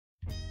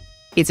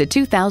It's a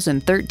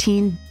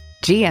 2013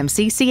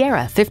 GMC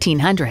Sierra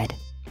 1500.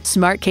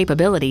 Smart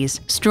capabilities,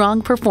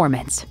 strong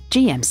performance,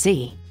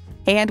 GMC.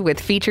 And with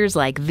features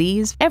like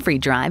these, every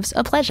drive's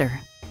a pleasure.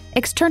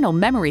 External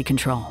memory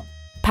control,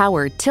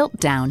 power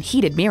tilt-down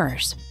heated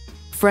mirrors,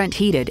 front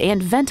heated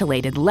and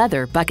ventilated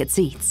leather bucket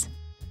seats,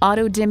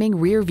 auto-dimming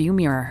rear view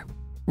mirror,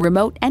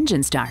 remote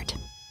engine start,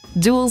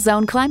 dual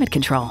zone climate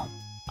control,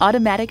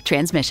 automatic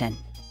transmission,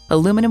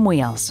 aluminum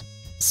wheels,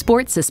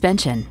 sport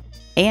suspension,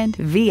 and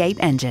V8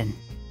 engine.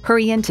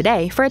 Hurry in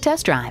today for a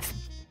test drive.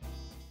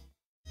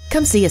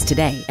 Come see us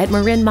today at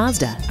Marin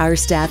Mazda. Our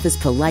staff is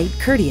polite,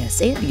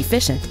 courteous, and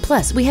efficient.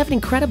 Plus, we have an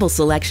incredible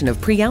selection of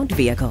pre-owned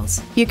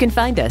vehicles. You can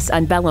find us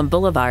on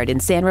Boulevard in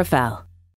San Rafael.